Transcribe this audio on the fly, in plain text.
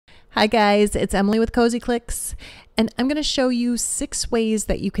Hi guys, it's Emily with Cozy Clicks, and I'm going to show you 6 ways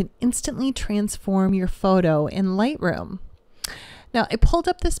that you can instantly transform your photo in Lightroom. Now, I pulled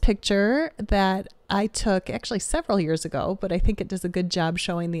up this picture that I took actually several years ago, but I think it does a good job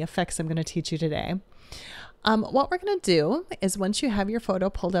showing the effects I'm going to teach you today. What we're going to do is once you have your photo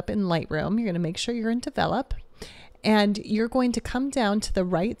pulled up in Lightroom, you're going to make sure you're in Develop, and you're going to come down to the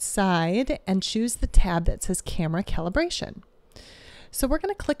right side and choose the tab that says Camera Calibration. So we're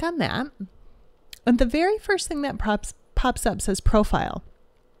going to click on that, and the very first thing that pops up says Profile.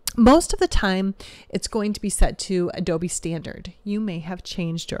 Most of the time, it's going to be set to Adobe Standard. You may have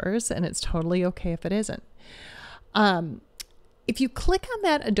changed yours, and it's totally okay if it isn't. If you click on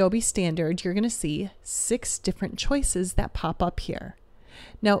that Adobe Standard, you're going to see 6 different choices that pop up here.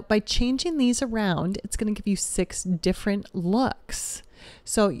 Now, by changing these around, it's going to give you 6 different looks.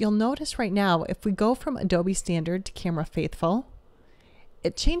 So you'll notice right now, if we go from Adobe Standard to Camera Faithful,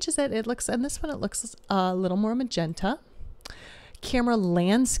 it changes it. It looks, and this one, it looks a little more magenta. Camera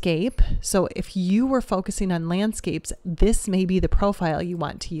Landscape. So if you were focusing on landscapes, this may be the profile you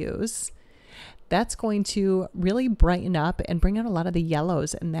want to use. That's going to really brighten up and bring out a lot of the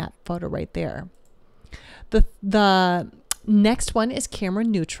yellows in that photo right there. The next one is Camera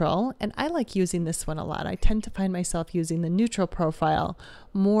Neutral, and I like using this one a lot. I tend to find myself using the neutral profile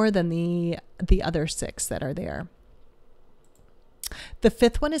more than the other 6 that are there. The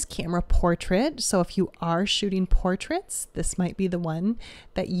 5th one is Camera Portrait. So if you are shooting portraits, this might be the one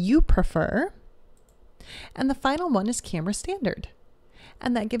that you prefer. And the final one is Camera Standard.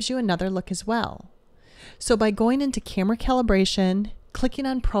 And that gives you another look as well. So by going into Camera Calibration, clicking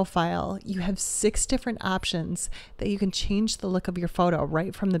on Profile, you have 6 different options that you can change the look of your photo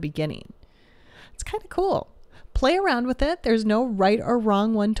right from the beginning. It's kind of cool. Play around with it. There's no right or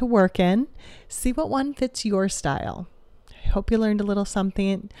wrong one to work in. See what one fits your style. I hope you learned a little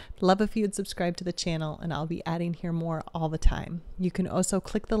something. Love if you'd subscribe to the channel, and I'll be adding here more all the time. You can also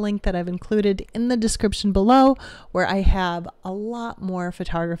click the link that I've included in the description below, where I have a lot more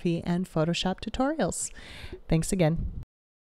photography and Photoshop tutorials. Thanks again.